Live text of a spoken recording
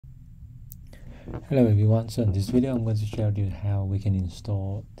Hello everyone, so in this video I'm going to show you how we can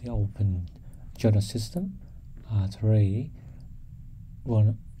install the Open Journal System 3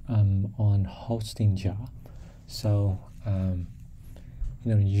 on hosting jar. So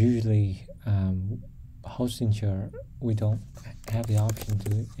usually hosting jar we don't have the option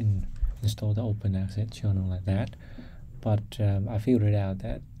to install the open access journal like that, but I figured out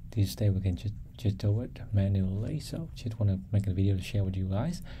that these days we can just do it manually. So just want to make a video to share with you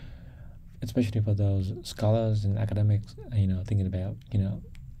guys, especially for those scholars and academics, thinking about,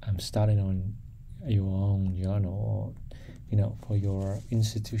 starting on your own journal or, for your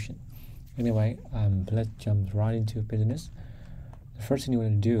institution. Anyway, let's jump right into business. The first thing you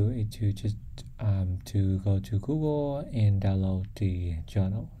want to do is to just to go to Google and download the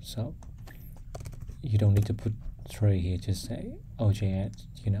journal. So you don't need to put 3 here, just say OJS,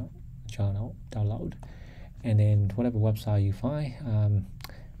 journal download, and then whatever website you find.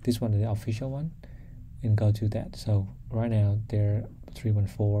 This one is the official one, and go to that. So right now there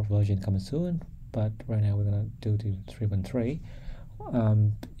 3.4 version coming soon, but right now we're gonna do the 3.3.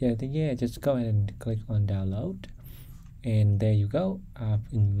 Just go ahead and click on download, and there you go.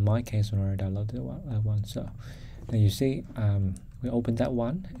 In my case, I already downloaded that one. So now you see we opened that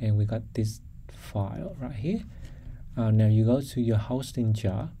one and we got this file right here. Now you go to your hosting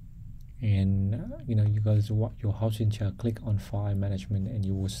jar, and you go to your hosting jar, click on file management, and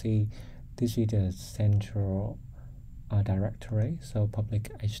you will see this is the central directory, so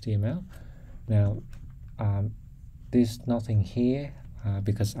public HTML. Now there's nothing here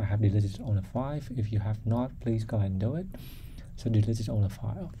because I have deleted on the file. If you have not, please go ahead and do it. So delete it on the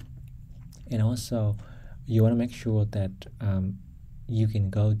file. And also you want to make sure that you can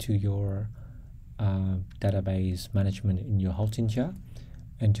go to your database management in your hosting jar,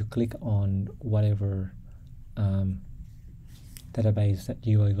 and to click on whatever database that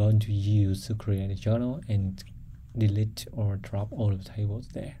you are going to use to create a journal, and delete or drop all of the tables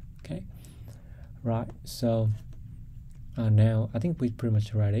there. Okay, right, so now I think we're pretty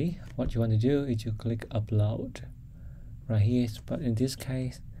much ready. What you want to do is you click upload right here, but in this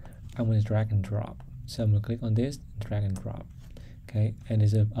case I'm going to drag and drop. So I'm going to click on this, drag and drop. Okay, and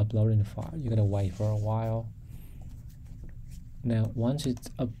it's uploading the file. You're gonna wait for a while. Now once it's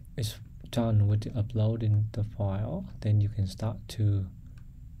done with the uploading the file, then you can start to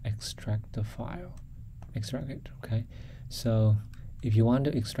extract the file, extract it. Okay, so if you want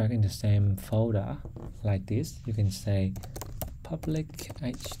to extract in the same folder like this, you can say public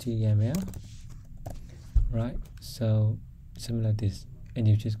HTML, right? So similar to this, and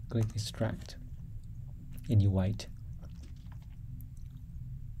you just click extract and you wait.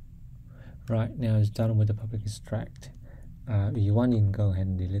 Right, now it's done with the public extract. If you want, you can go ahead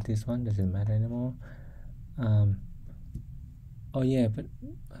and delete this one, doesn't matter anymore. Oh yeah,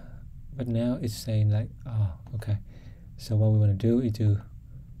 but now it's saying like, oh okay, so what we want to do is to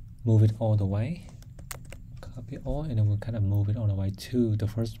move it all the way, copy all, and then we'll kind of move it all the way to the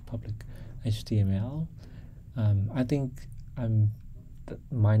first public HTML. I think the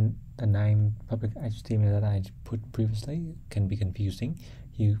name public HTML that I put previously can be confusing.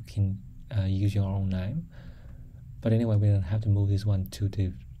 You can use your own name, but anyway, we don't have to move this one to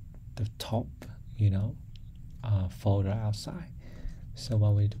the top folder outside. So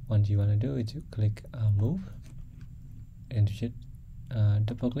what you want to do is to click move, and you should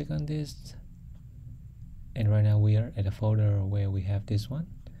double click on this, and right now we are at a folder where we have this one.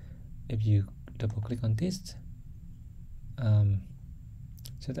 If you double click on this,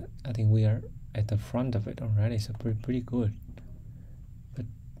 so that I think we are at the front of it already, so pretty good. But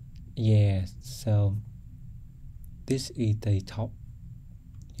yeah, so this is the top,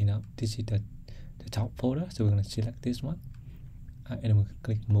 this is the top folder, so we're going to select this one, and we'll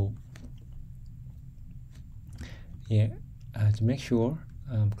click move. To make sure,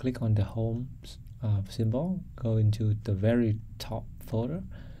 click on the home symbol, go into the very top folder,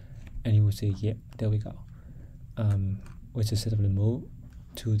 and you will see, there we go. We successfully move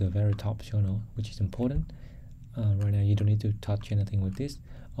to the very top journal, which is important. Right now you don't need to touch anything with this.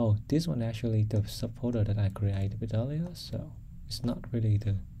 Oh, this one actually the subfolder that I created a bit earlier, so it's not really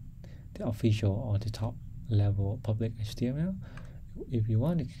the official or the top level public HTML. If you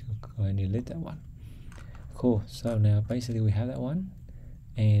want, you can go ahead and delete that one. Cool, so now basically we have that one,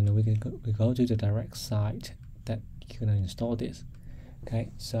 and we go to the direct site that you're gonna install this.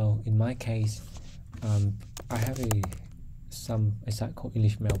 Okay, so in my case, I have a site called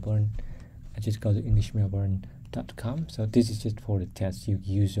English Melbourne. I just go to englishmelbourne.com. so this is just for the test. You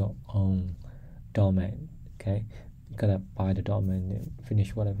use your own domain. Okay, you gotta buy the domain and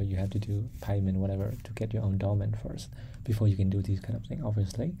finish whatever you have to do, payment, whatever, to get your own domain first before you can do this kind of thing,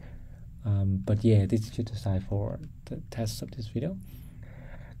 obviously. But yeah, this is just aside for the test of this video.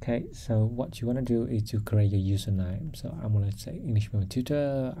 Okay, so what you want to do is to create your username. So I'm gonna say English Memo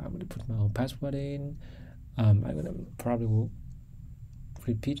Tutor. I'm gonna put my own password in. I'm gonna probably will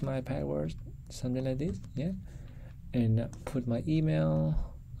repeat my password, something like this, yeah, and put my email.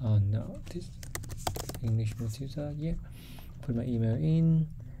 Oh no, this English Memo Tutor, yeah. Put my email in,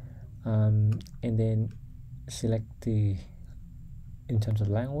 and then select the in terms of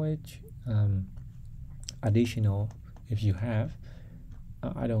language, additional if you have.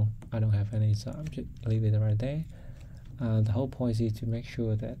 I don't have any, so I'm just leave it right there. The whole point is to make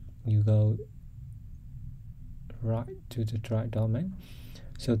sure that you go right to the right domain.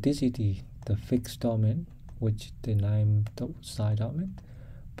 So this is the fixed domain, which the name site domain.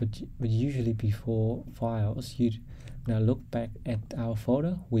 But usually before files, you now look back at our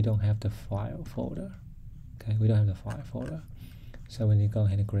folder. We don't have the file folder. Okay, we don't have the file folder. So when you go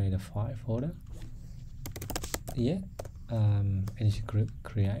ahead and create a file folder, yeah, and you should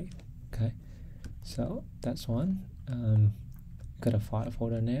create. Okay, so that's one. Got a file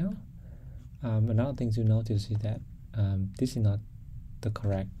folder now. Another thing to notice is that this is not the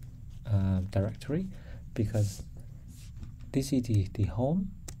correct directory, because this is the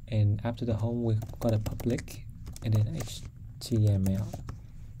home, and after the home we've got a public and then HTML.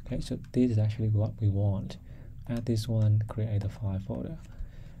 Okay, so this is actually what we want. Add this one, create a file folder.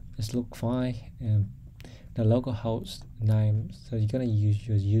 Just look fine, and the localhost name. So you're gonna use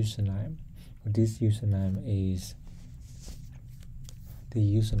your username. This username is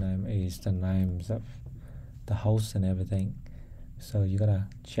the names of the host and everything. So you gotta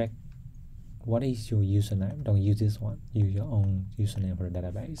check what is your username. Don't use this one. Use your own username for the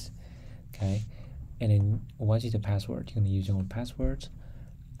database. Okay, and then what is the password? You're gonna use your own passwords.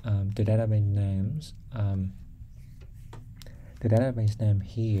 The database names. The database name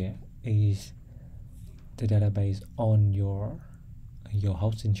here is the database on your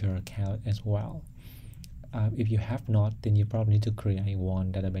hosting account as well. If you have not, then you probably need to create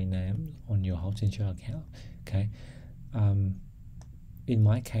one database name on your hosting account. Okay. In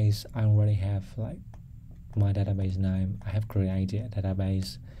my case, I already have like my database name. I have created a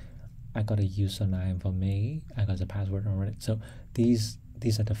database. I got a username for me. I got the password already. So these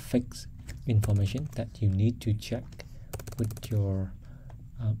are the fixed information that you need to check with your.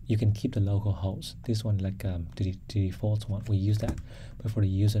 You can keep the local host. This one, like the default one, we use that. But for the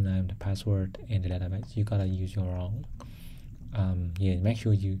username, the password, and the database, you gotta use your own. Yeah, make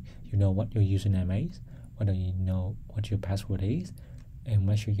sure you know what your username is, whether you know what your password is, and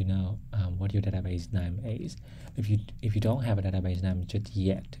make sure you know what your database name is. If you don't have a database name just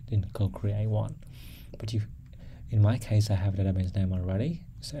yet, then go create one. But in my case, I have a database name already.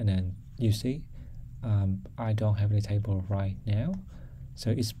 So, and then you see, I don't have any table right now. So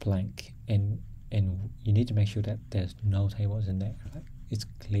it's blank, and you need to make sure that there's no tables in there. Right? It's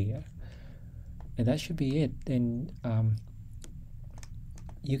clear, and that should be it. Then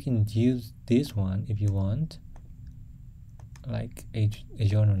you can use this one if you want, like a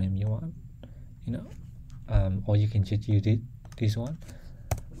journal name you want, or you can just use this one.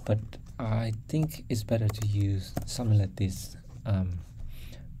 But I think it's better to use something like this,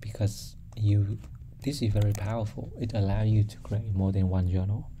 because this is very powerful. It allows you to create more than one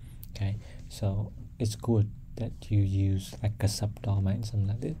journal. Okay, so it's good that you use like a subdomain, something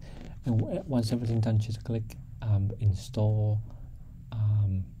like this. And once everything's done, just click install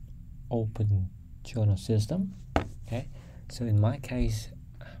open journal system. Okay, so in my case,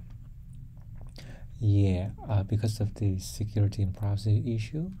 yeah, because of the security and privacy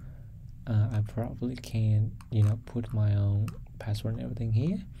issue, I probably can put my own password and everything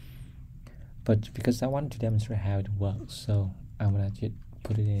here. But because I want to demonstrate how it works, so I'm gonna just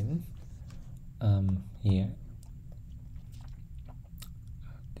put it in. Yeah,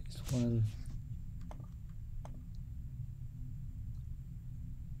 this one.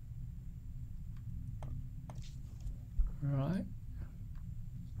 Right,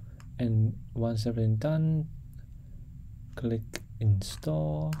 and once everything done, click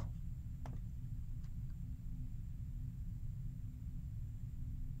install.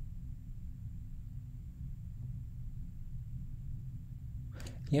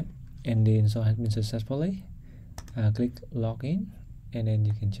 Yep, and the install has been successfully. Click login, and then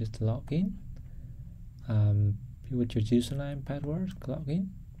you can just log in with your username, password, log in.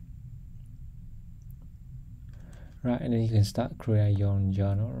 Right, and then you can start create your own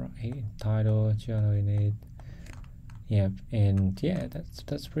journal. Right here, title, journal you need. Yep, and yeah,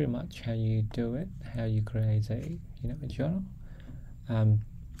 that's pretty much how you do it. How you create a journal. And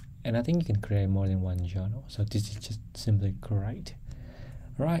I think you can create more than one journal. So this is just simply great.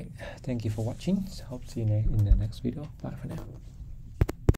 Alright, thank you for watching. Hope to see you in the next video. Bye for now.